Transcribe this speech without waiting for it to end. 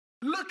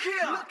Look here!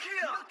 Look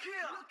here! Look here!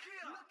 Look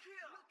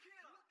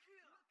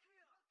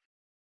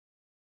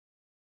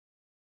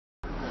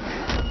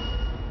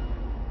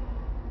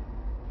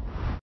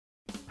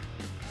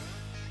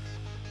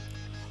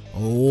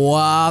here!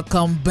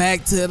 Welcome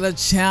back to the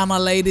channel,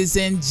 ladies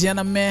and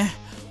gentlemen.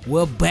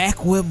 We're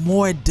back with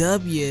more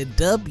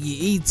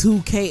WWE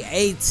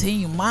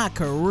 2K18 My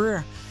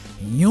Career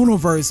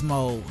Universe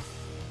mode,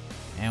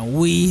 and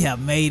we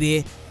have made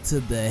it to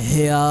the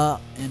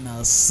Hell in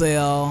a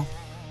Cell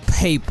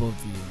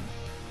pay-per-view.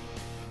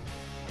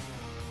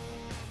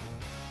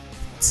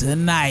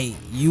 Tonight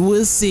you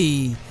will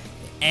see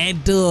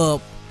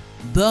AntDub,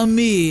 The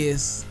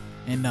Miz,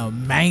 in the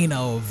main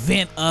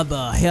event of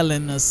the Hell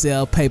in a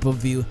Cell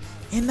pay-per-view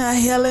in the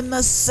Hell in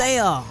a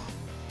Cell.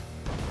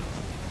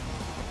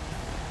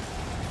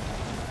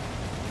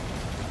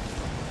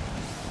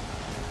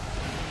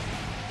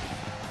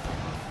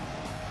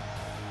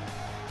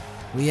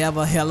 We have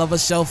a hell of a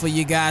show for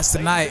you guys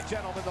tonight.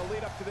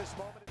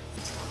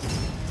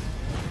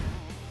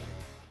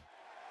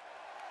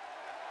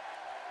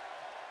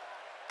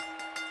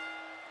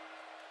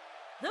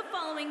 The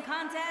following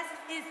contest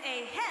is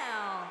a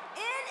Hell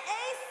in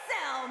a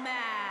Cell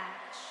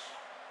match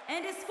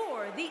and is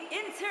for the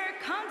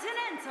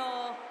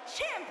Intercontinental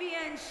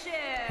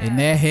Championship. And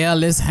that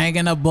hell is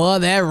hanging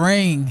above that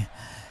ring,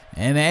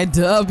 and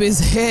AntDub is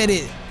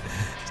headed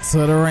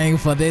to the ring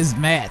for this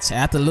match.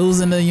 After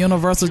losing the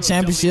Universal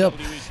Championship,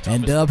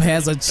 AntDub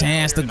has a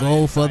chance to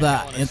go for the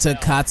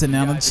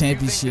Intercontinental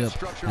Championship,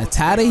 a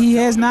title he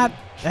has not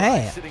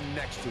had.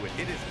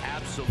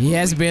 He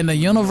has been the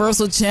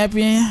Universal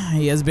Champion,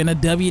 he has been a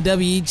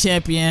WWE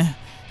Champion,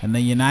 and the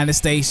United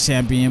States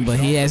Champion, but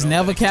he has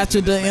never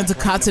captured the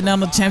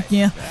Intercontinental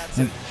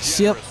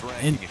Championship.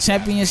 And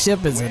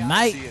championship is a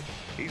night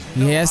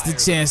he has the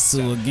chance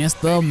to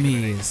against The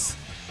Miz.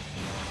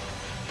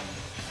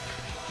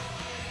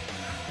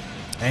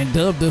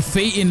 AntDub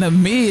defeating The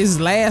Miz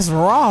last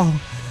Raw,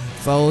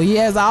 so he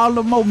has all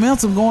the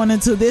momentum going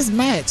into this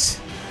match.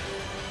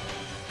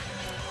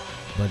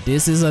 But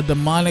this is a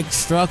demonic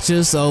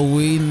structure, so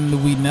we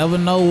never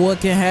know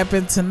what can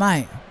happen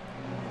tonight.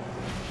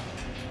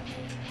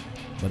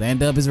 But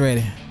AntDub is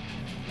ready.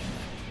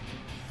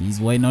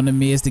 He's waiting on The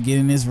Miz to get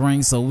in this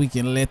ring so we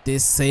can let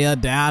this sail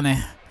down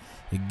and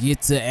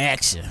get to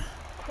action.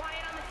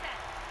 Quiet on the set.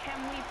 Can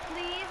we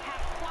please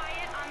have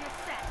quiet on the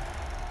set?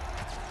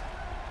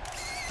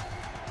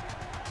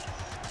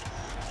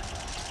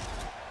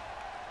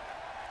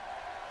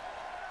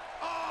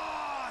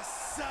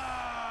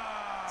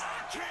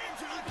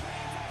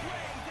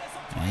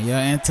 And your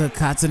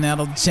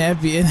Intercontinental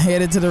Champion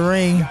headed to the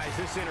ring,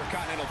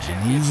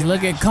 and he's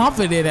looking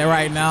confident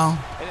right now.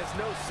 And it's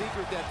no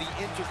secret that the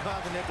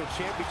Intercontinental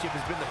Championship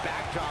has been the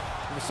backdrop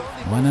of so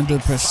many One of the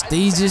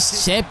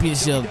prestigious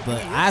championship, the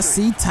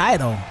IC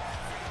title.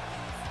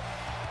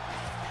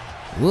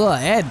 Will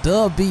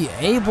AntDub be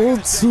able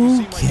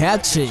to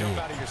catch it?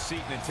 Yeah, it's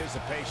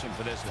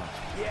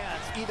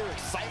either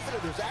excitement or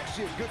there's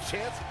actually a good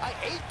chance I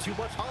ate too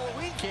much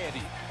Halloween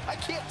candy. I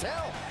can't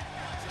tell.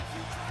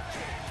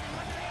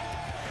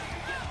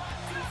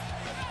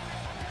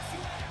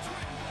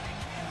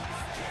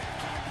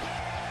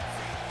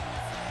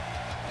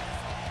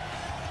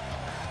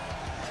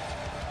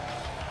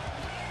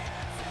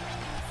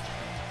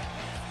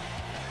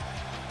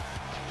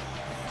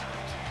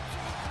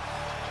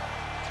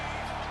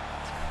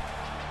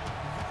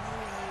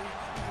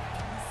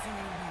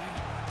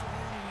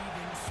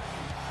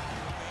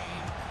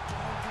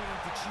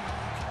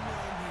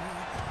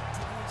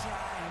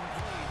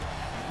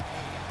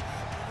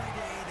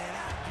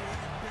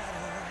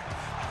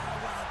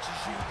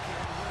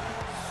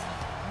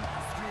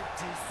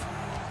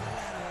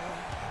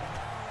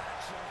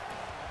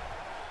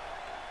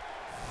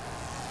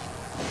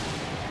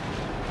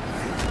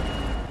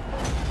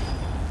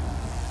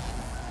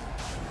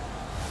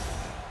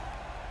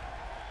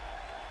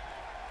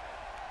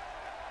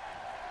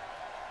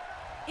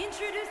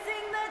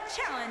 Introducing the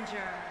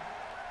challenger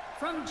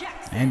from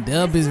Jackson.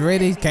 AntDub is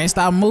ready. He can't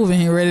stop moving.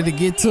 He ready to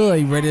get to it.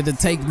 He ready to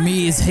take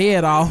Miz's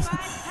head off.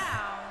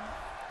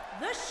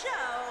 The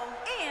show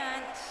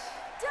AntDub.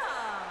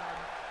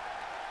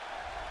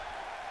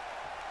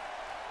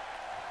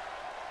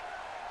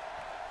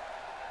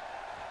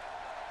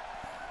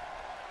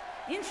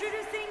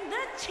 Introducing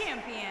the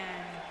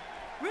champion,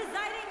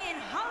 residing in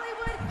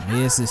Hollywood,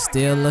 Miz is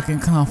still looking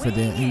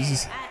confident. He's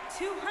just, at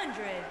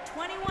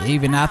 221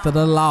 even after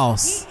the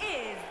loss. He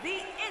is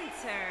the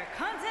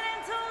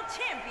Intercontinental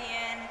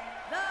Champion,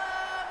 The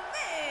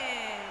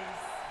Miz.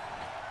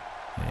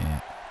 Yeah.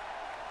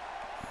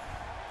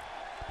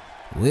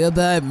 Will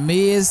the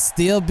Miz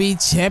still be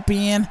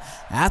champion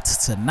after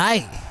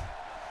tonight?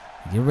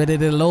 Get ready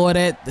to lower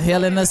that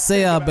Hell in a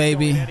Cell,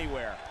 baby.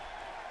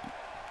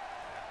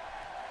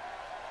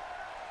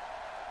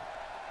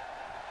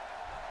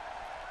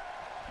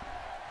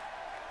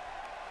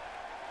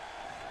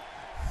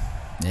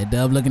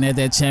 AntDub looking at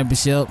that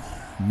championship.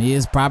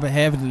 Miz probably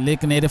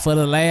looking at it for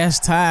the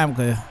last time,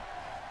 cause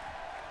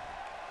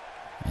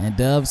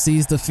AntDub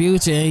sees the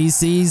future, and he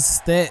sees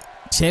that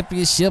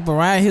championship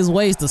around his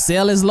waist. The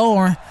cell is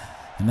lowering,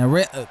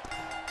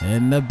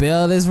 and the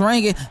bell is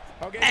ringing.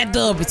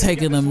 AntDub is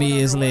taking the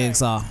Miz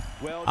legs off.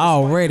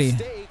 Already.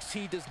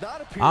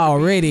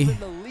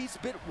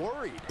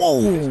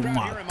 Oh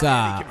my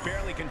God.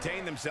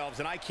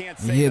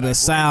 You hear the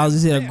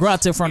sounds, you hear the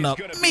grunting from the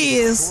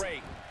Miz.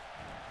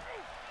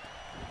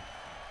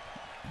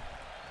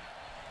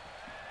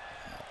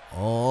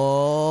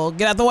 Oh,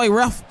 get out the way,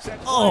 ref.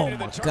 Oh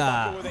my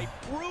God.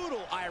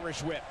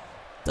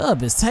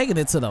 Dub is taking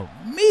it to the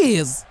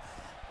Miz.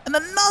 And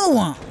another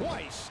one.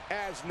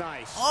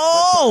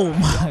 Oh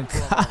my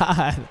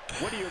God.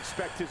 What do you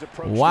expect his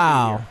approach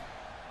wow. to be here?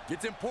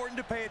 It's important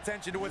to pay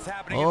attention to what's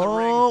happening in the ring.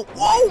 Right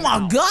oh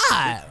my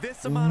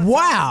God.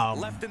 Wow.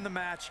 Left in the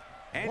match,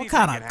 what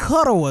kind of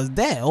cutter was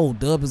that? Oh,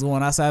 Dub is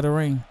going outside the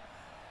ring.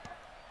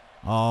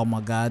 Oh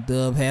my God.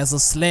 Dub has a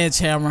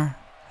sledgehammer.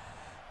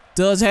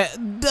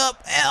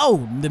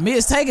 Oh, the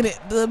Miz taking it.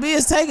 The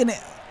Miz taking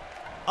it.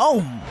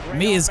 Oh,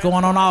 Miz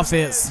going on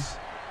offense.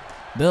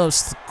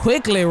 Dub's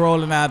quickly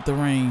rolling out the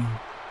ring.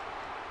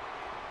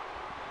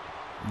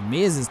 The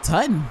Miz is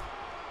tutting.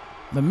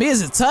 The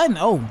Miz is tutting.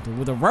 Oh, the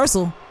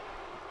reversal.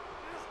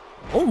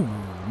 Oh,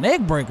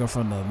 neck breaker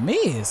from the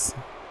Miz.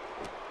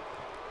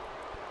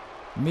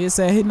 Miz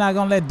said he's not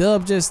gonna let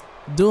Dub just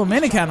do him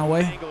any kind of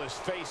way.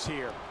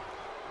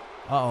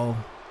 Uh-oh.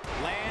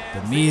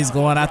 The Miz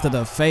going after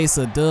the face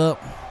of Dub.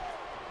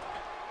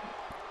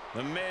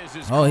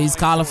 Oh, he's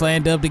calling for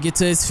AntDub to get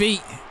to his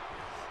feet.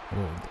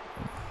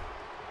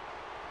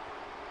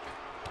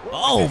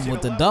 Oh,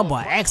 with the double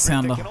axe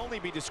handle.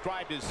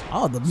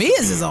 Oh, the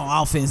Miz is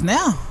on offense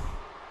now.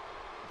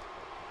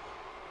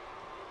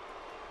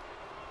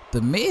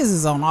 The Miz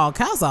is on all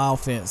kinds of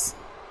offense.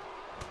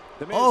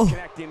 Oh,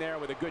 connecting there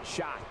with a good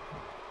shot.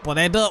 But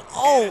AntDub.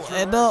 Oh,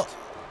 AntDub.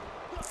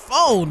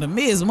 Oh, the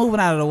Miz moving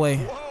out of the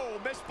way.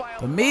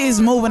 The Miz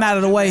moving out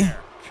of the way.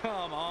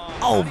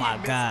 Oh my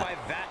God.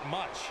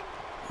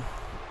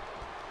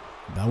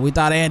 Now we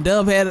thought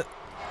AntDub had it.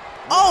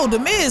 Oh, the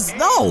Miz.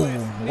 No.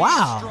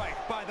 Wow.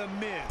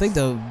 I think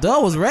the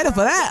Dub was ready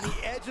for that.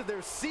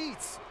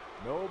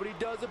 Nobody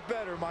does it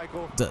better,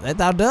 Michael. They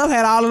thought Dub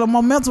had all of the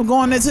momentum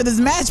going into this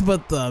match,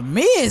 but the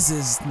Miz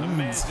is. The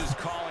Miz is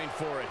calling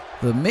for it.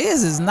 The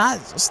Miz is not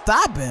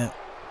stopping.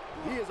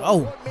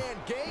 Oh,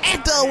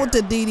 AntDub with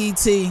the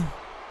DDT.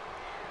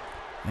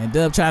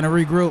 AntDub trying to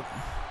regroup.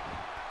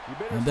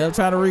 AntDub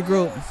trying to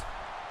regroup.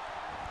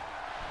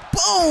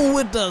 Boom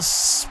with the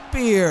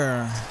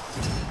spear.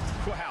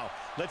 Wow,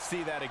 let's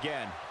see that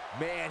again.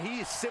 Man,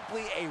 he is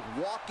simply a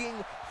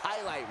walking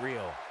highlight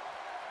reel.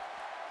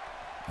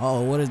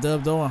 Oh, what is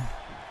Dub doing?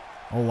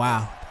 Oh,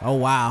 wow. Oh,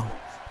 wow.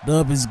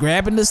 Dub is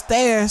grabbing the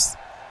stairs.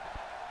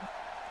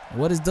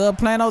 What is Dub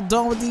planning on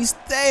doing with these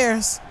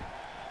stairs?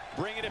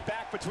 Bringing it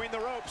back between the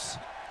ropes.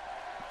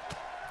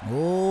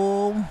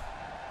 Oh.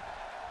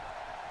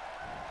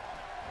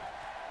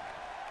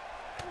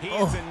 He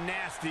is a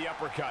nasty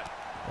uppercut.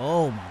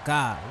 Oh, my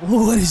God.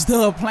 What is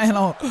Dub planning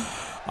on?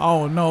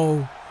 Oh,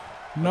 no.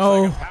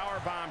 No.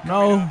 Like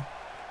no.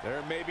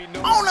 There may be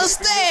no on the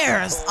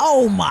stairs.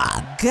 Oh,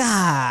 my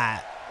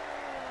God.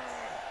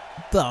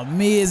 The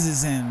Miz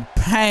is in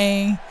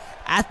pain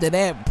after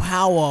that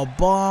power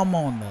bomb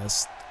on the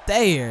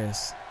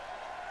stairs.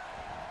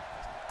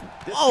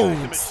 Oh,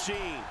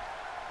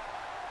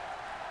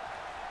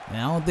 I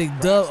don't think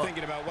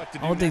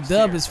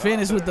Dub is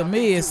finished with the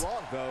Miz.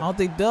 I don't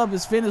think Dub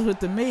is finished with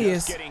the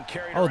Miz.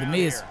 Oh, the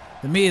Miz.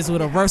 The Miz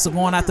with a reversal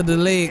going after the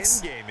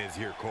legs.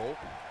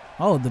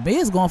 Oh, the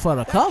Miz going for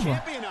the cover.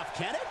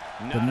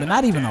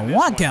 Not even a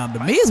 1 count.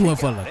 The Miz went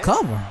for the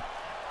cover.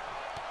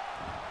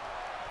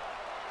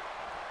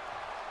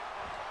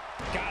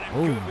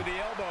 Ooh.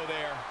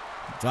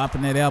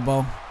 Dropping that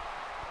elbow.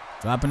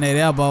 Dropping that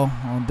elbow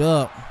on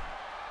Dub.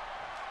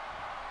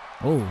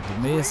 Oh, the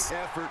Miz.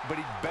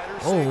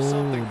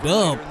 Oh,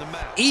 Dub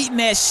eating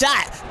that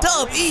shot.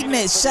 Dub eating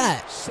that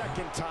shot.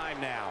 Second time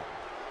now.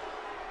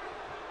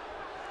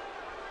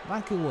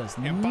 Like it was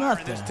nothing.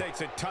 nothing.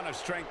 Takes a ton of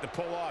strength to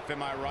pull off,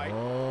 am I right?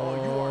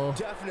 Oh, you are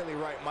definitely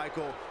right,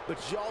 Michael. But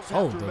you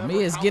also have to the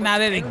Miz getting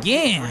out at it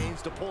again.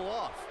 To pull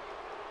off.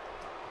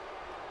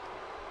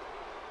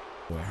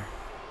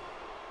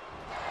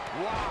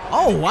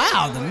 Oh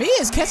wow, the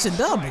Miz catching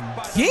Dub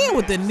again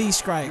with the knee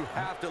strike. You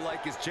have to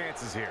like his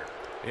chances here.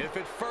 If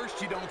at first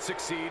you don't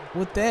succeed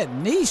with that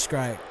knee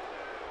strike,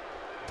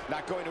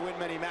 not going to win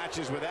many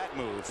matches with that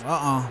move.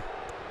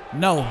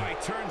 No. Oh, he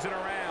turns it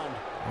around.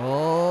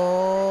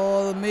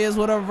 Oh, the Miz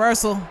with a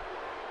reversal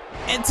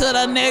into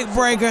the neck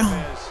breaker.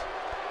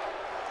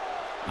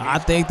 I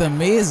think the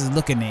Miz is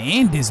looking to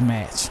end this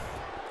match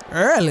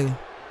early.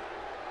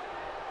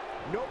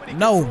 Nobody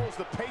no. controls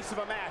the pace of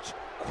a match.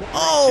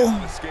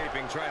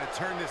 Escaping, trying to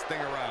turn this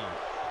thing around.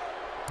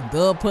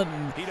 Dub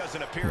putting.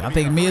 I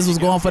think Miz was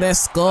going for that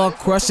skull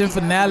crushing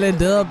finale.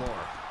 Dub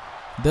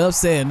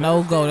said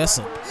no go. That's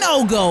a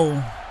no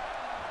go.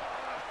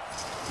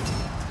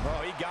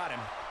 Oh, he got him.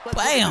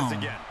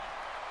 Bam.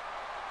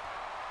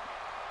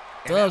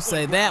 Dub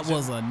said that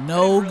was a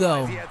no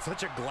go. He had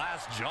such a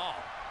glass jaw.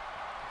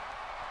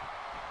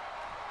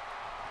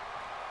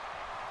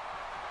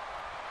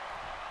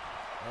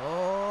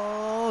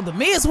 Oh, the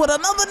Miz with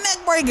another neck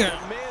breaker.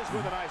 The Miz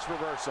with a nice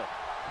reversal.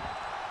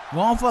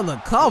 Going for the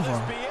cover. Will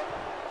this be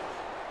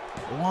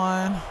it?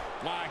 One.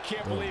 I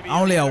can't believe he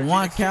Only a energy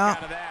one to kick count.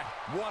 out of that.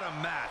 What a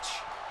match.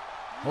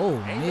 Oh,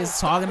 Miz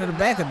talking to the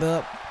back of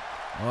Dub.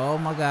 Oh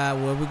my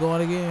God, where we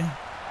going again?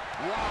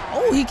 Wow.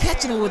 Oh, he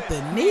catching it with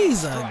the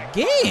knees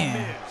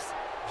again.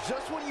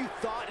 Just when you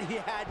thought he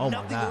had Oh my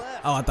nothing God.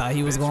 left. Oh, I thought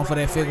he was going for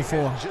that figure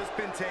four.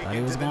 Thought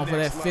he was going for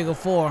that figure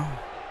four.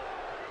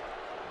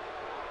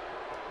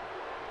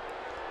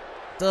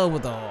 Dub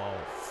with the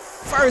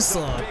first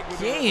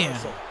again.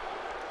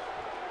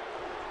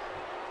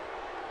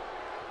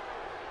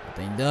 I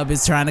think Dub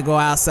is trying to go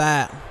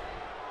outside.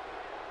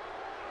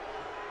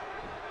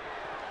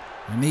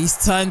 And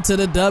he's turned to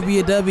the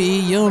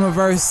WWE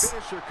Universe.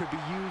 Finisher could be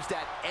used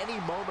at any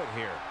moment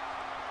here.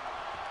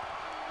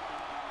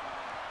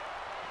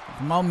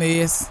 Come on,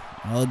 Miz.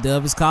 Oh,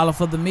 Dub is calling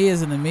for the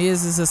Miz, and the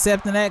Miz is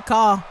accepting that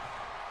call.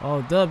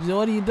 Oh, Dub,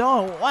 what are you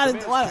doing? Why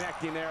did?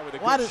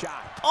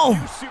 Oh,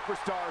 Two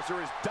superstars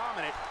are as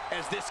dominant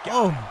as this guy.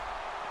 oh,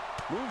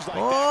 Moves like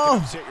that can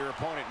upset your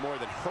opponent more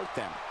than hurt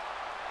them.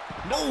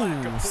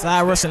 oh!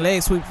 Side Russian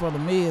leg sweep for the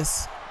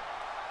Miz.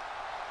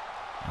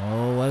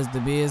 Oh, what's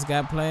the Miz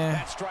got playing?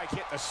 That strike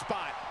hit the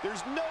spot.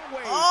 There's no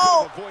way he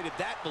Oh! could have avoided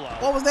that blow.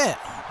 What was that?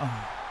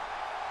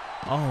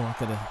 Oh, I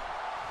could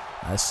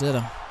have. I should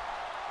have.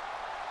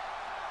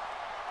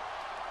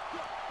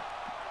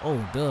 Oh,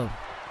 Dub.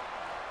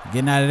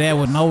 Getting out of there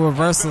with no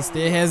reversals.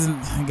 Still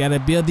hasn't got to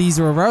build these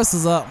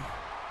reversals up.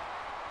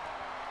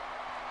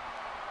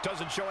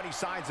 Doesn't show any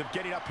signs of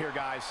getting up here,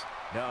 guys.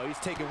 No, he's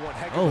taking one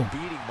heck of Oh, a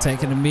beating. Michael.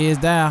 taking the Miz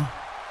down.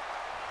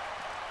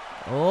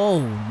 Oh,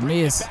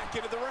 Miz. Back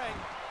into the ring.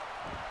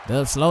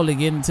 Dub slowly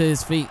getting to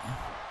his feet.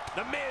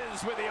 The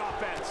Miz with the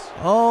offense.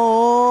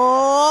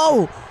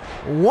 Oh,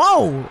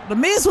 whoa. The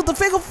Miz with the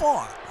figure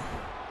four.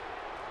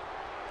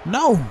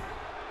 No.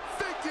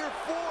 Figure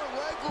four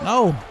leg lock.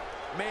 No.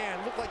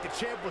 Man, looked like the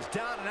champ was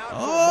down and out for a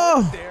Oh.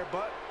 moment there,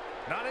 but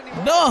not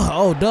anymore. No.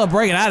 Oh, Dub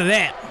breaking out of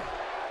that.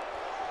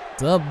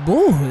 Dub,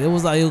 boo. It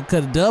was like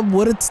Dub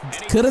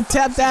could have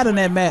tapped out in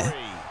that match.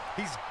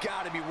 He's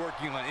got to be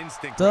working on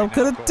instinct. Dub right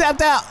could now, have Cole.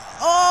 tapped out.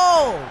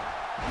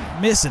 Oh,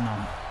 missing him.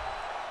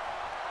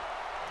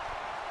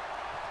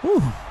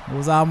 Whew. It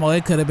was almost.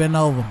 It could have been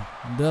over.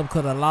 Dub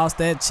could have lost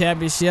that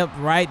championship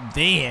right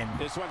then.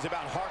 This one's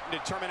about heart and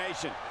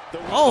determination.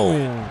 Oh.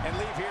 And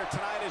leave here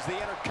tonight as the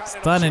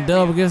Intercontinental Stunning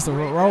Dub Champion. against the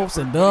ropes,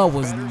 and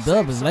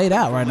Dub is laid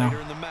out right now.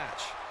 Later in the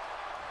match.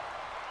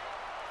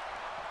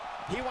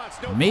 He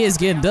wants no Miz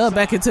getting Dub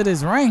back into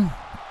this ring.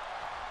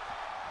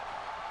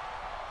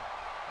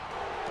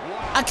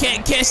 I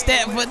can't catch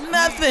that for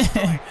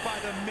nothing.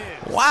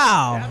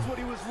 Wow. That's what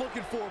he was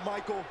looking for,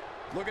 Michael.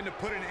 Looking to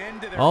put an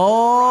end to their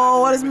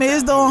Oh, what is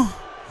Miz doing?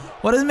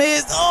 What is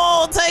Miz?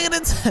 Oh, taking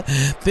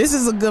it. This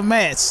is a good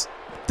match.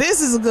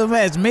 This is a good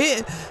match.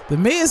 The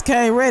Miz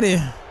came ready.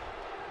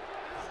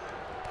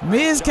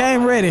 Miz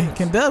came ready.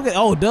 Can Dub get?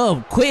 Oh,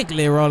 Dub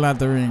quickly roll out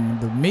the ring.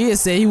 The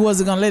Miz said he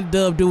wasn't gonna let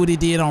Dub do what he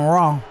did on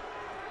Raw.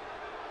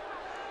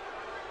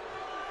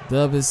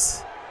 Dub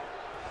is.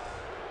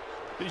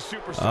 These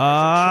superstars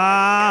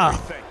Ah. are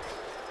trying everything.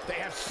 They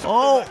have so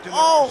Oh, much in their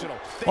oh, arsenal.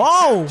 They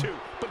oh. have to,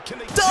 but can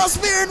they Dub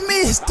spearing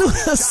Miz through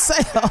the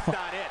cell. That's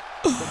not it.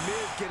 The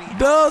Miz getting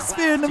Dub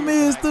spearing the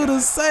Miz through the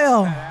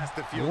cell. That has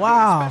to feel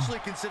Wow. good, especially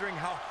considering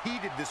how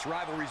heated this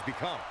rivalry's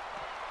become.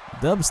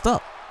 Dub is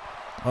stuck.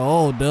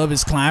 Oh, Dub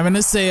is climbing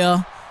the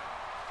cell.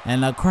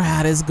 And the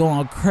crowd is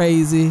going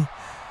crazy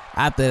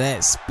after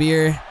that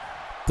spear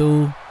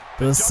through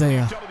the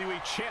cell.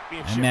 WWE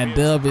Championship And that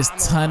Dub is on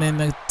the turning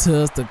line. to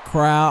the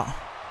crowd.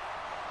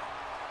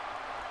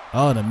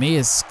 Oh, the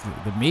Miz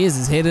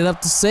is headed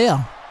up the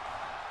cell.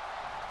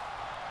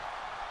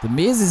 The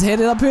Miz is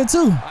headed up here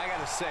too. I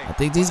gotta say, I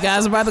think these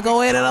guys are about to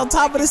go at it on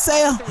top of the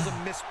cell. There was a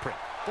misprint.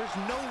 There's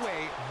no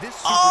way this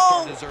superstar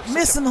Oh, deserves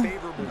missing such a him.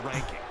 favorable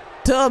ranking.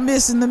 Dub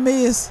missing the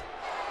Miz.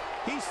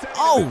 He's sending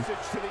Oh. a message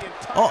to the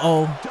entire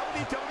Uh-oh.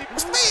 WWE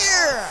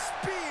Spear!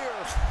 Spear!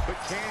 But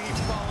can he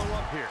follow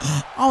up here?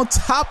 On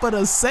top of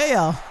the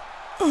cell.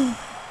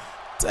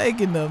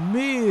 Taking the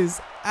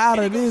Miz out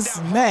of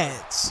this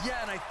match. Yeah,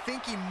 and I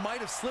think he might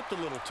have slipped a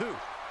little too.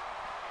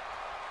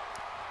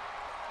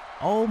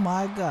 Oh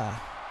my God.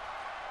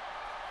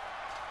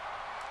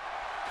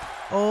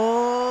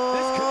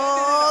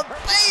 Oh,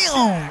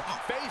 damn.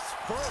 Face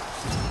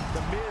first.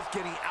 The Miz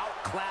getting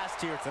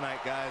outclassed here tonight,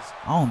 guys.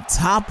 On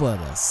top of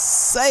the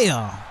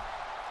cell.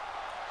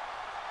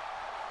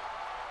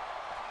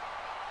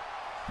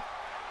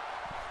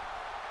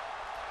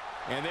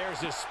 And there's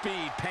his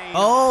speed paying.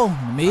 Oh,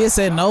 Miz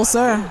said no,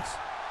 sir.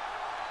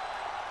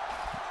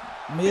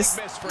 Miz,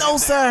 no,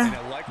 sir.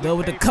 Go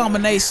with the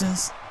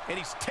combinations. And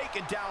he's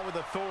taken down with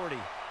authority.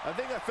 I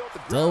think I felt the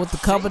Go with the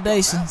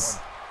combinations.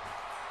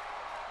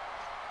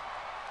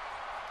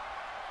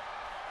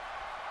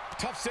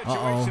 Tough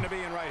situation to be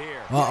in right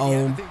here.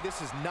 Uh-oh. I think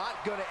this is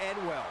not going to end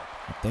well.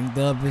 I think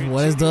Dub is,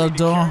 what is Dub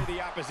doing?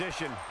 The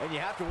opposition, and you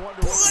have to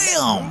wonder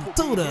Bam!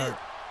 To the.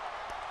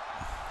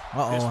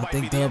 Uh-oh, I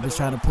think Dub is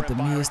trying to put the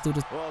Miz through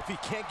the... Well, if he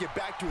can't get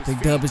back to his I think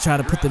feet, Dub is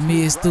trying to put the you're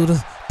Miz through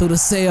absolutely the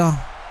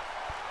cell.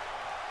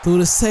 Through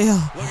the cell.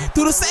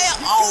 Through the cell.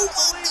 Oh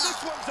my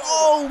God.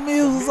 Oh,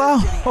 Miz was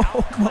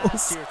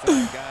almost.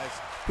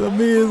 The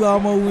Miz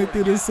almost went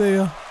through the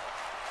cell.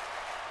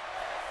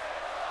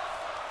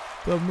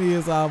 The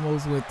Miz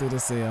almost went through the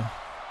cell.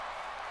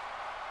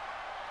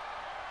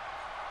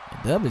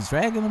 Dub is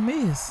dragging the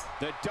Miz.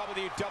 The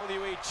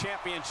WWE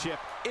Championship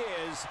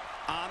is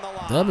on the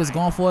line. Dub is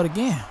going for it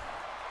again.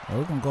 Oh,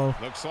 we're gonna go.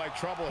 Looks like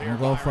trouble We're here.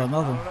 gonna go for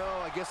another. I don't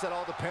know. I guess that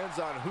all depends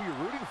on who you're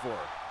rooting for.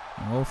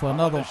 We'll go for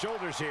another. The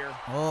shoulders here.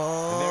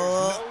 Oh. And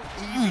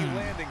there's no easy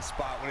landing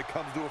spot when it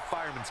comes to a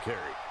fireman's carry.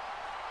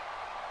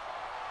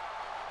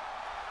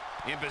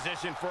 In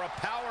position for a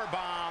power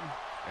bomb.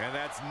 And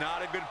that's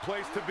not a good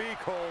place to be,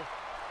 Cole.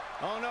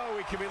 Oh no,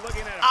 we could be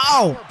looking at a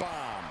power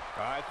bomb.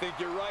 I think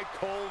you're right,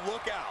 Cole.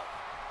 Look out.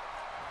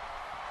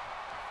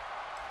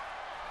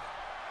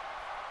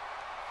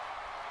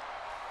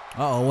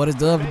 Uh-oh, what is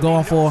Dub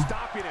going for?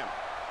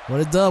 What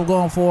is Dub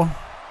going for?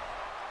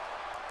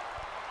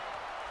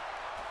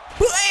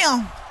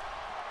 Bam!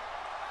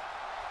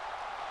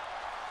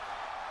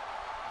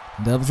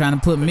 Dub trying to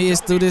put Miz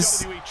through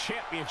this. WWE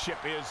Championship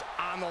is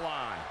on the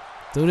line.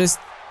 Through this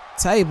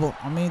table.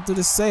 I mean, through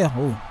this cell.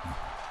 Ooh,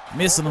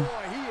 missing him.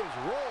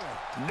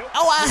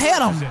 Oh, I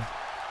hit him.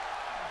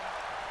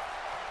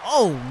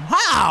 Oh,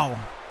 how?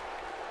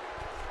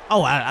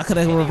 Oh, I could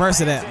have reversed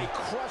that.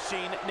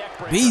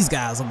 These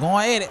guys are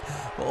going at it.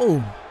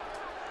 Oh,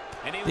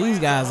 these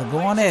guys are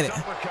going at it.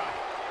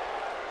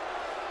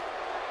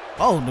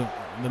 Oh,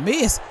 the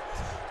Miz.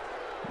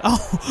 Oh,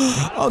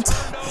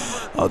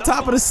 on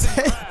top of the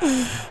sale.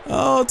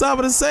 Oh, on top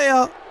of the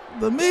sale.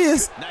 The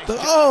Miz.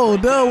 Oh,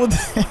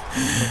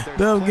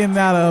 Dub getting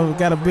out of.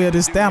 Got to build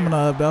his stamina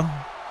up though.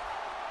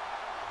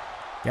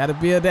 Got to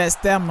build that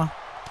stamina.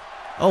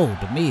 Oh,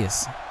 the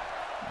Miz.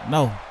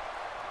 No.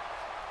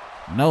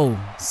 No,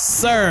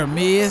 sir,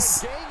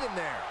 Miz.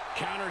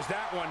 Counters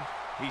that one.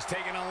 He's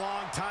taking a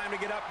long time to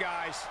get up,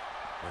 guys.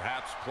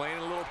 Perhaps playing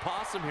a little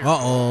possum here.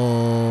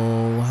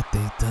 Uh-oh. I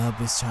think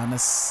Dub is trying to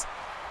spear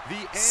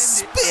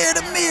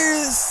the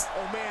Miz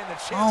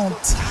on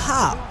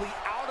top.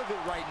 Out of it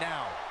right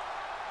now.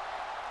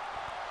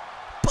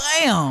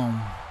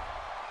 Bam.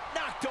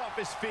 Knocked off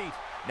his feet.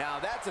 Now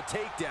that's a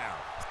takedown.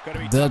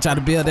 Dub trying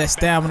to build that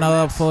stamina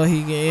up before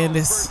he can end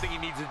this. First thing he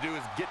needs to do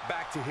is get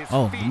back to his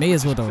Oh, feet, the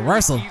Miz with the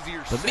reversal.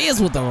 The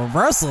Miz with the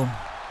reversal.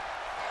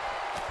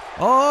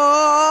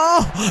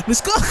 Oh, the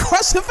Skull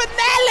Crusher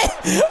finale.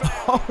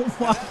 Oh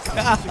my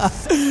God.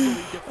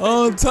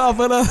 On top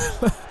of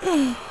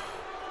the.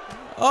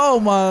 Oh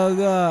my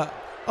God.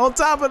 On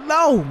top of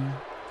no.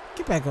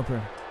 Get back up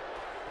here.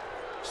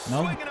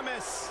 No.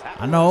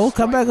 I know.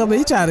 Come back up here.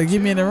 He trying to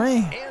get me in the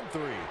ring.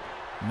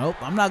 Nope.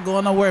 I'm not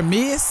going nowhere,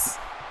 Miz.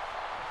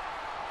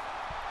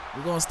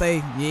 We're gonna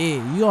stay.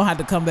 Yeah, you don't have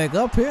to come back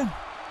up here.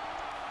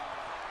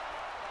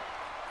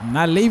 I'm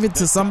not leaving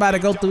till somebody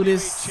go through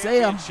this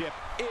cell.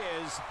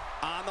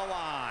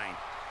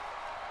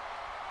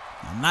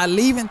 I'm not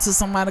leaving till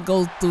somebody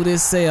goes through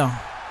this cell.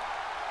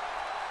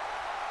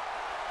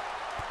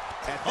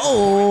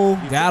 Oh,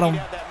 got him.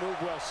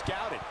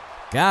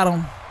 Got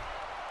him.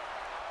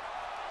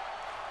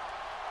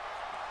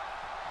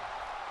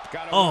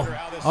 Oh,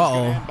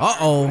 uh-oh,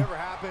 uh-oh,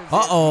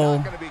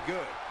 uh-oh,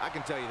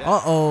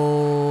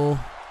 uh-oh.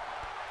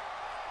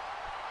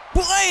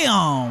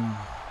 Blam!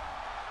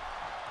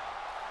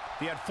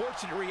 The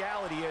unfortunate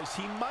reality is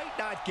he might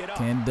not get up.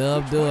 Can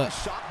Dub do it?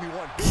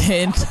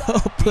 Can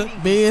Dub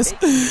put Miz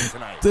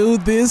through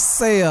this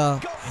cell?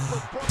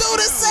 Through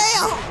the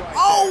cell!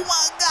 Oh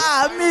my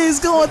God, Miz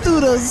going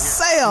through the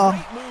cell.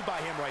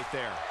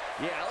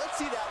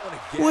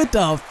 With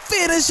the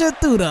finisher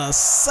through the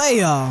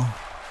cell.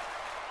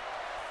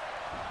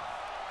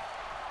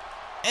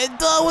 And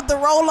Dub with the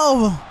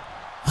rollover.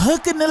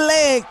 Hooking the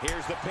leg.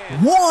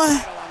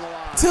 1,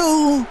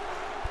 2,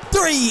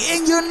 3,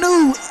 and your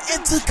new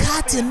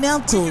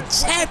Intercontinental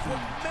Champion.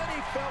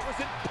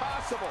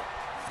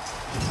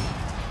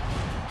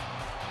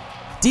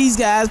 These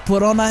guys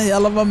put on a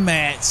hell of a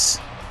match.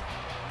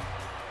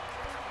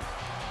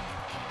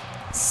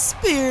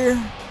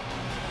 Spear.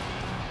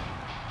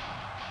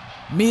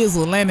 Miz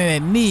was landing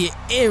that knee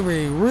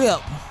every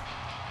rip.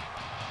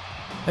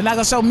 They're not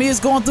gonna show Miz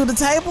going through the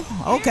table?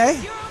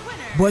 Okay.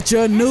 But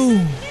your new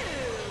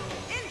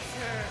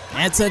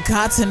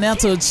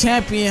Intercontinental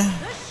Champion.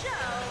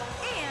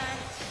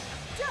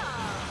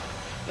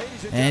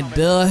 And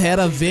Dub had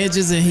a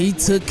vengeance and he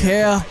took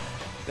care.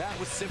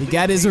 He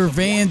got his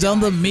revenge on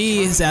the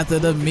Miz after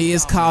the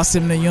Miz cost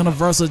him the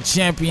Universal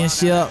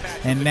Championship.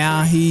 And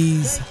now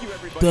he's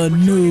the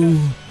new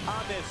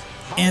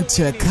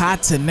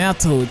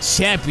Intercontinental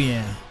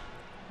Champion.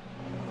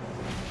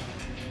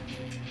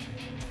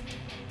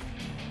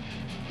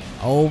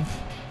 Oh,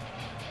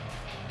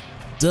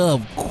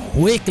 Dub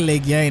quickly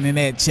gaining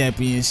that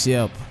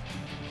championship.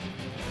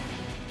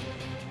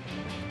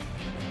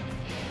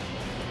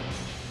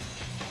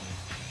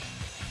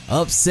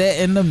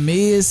 Upsetting the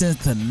Miz in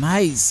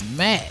tonight's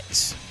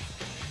match.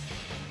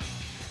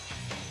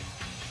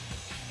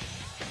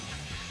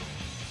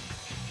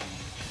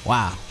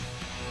 Wow.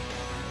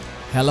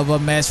 Hell of a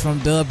match from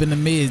Dub and the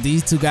Miz.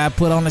 These two guys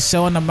put on the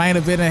show in the main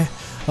event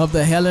of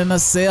the Hell in a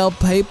Cell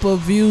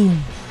pay-per-view.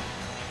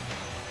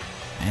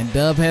 And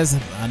Dub has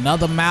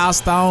another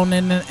milestone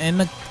in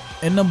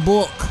the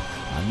book.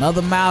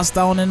 Another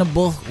milestone in the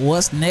book.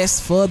 What's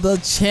next for the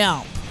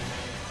champ?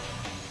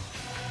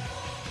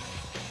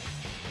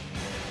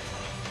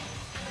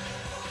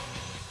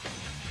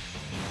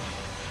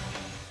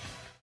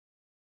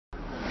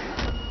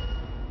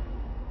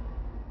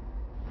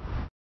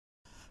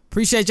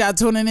 Appreciate y'all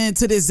tuning in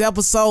to this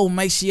episode.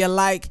 Make sure you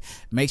like,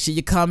 make sure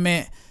you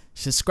comment,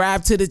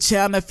 subscribe to the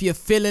channel if you're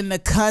feeling the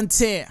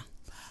content.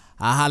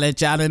 I'll holler at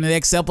y'all in the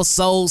next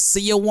episode.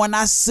 See you when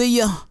I see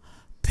you.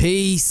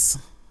 Peace.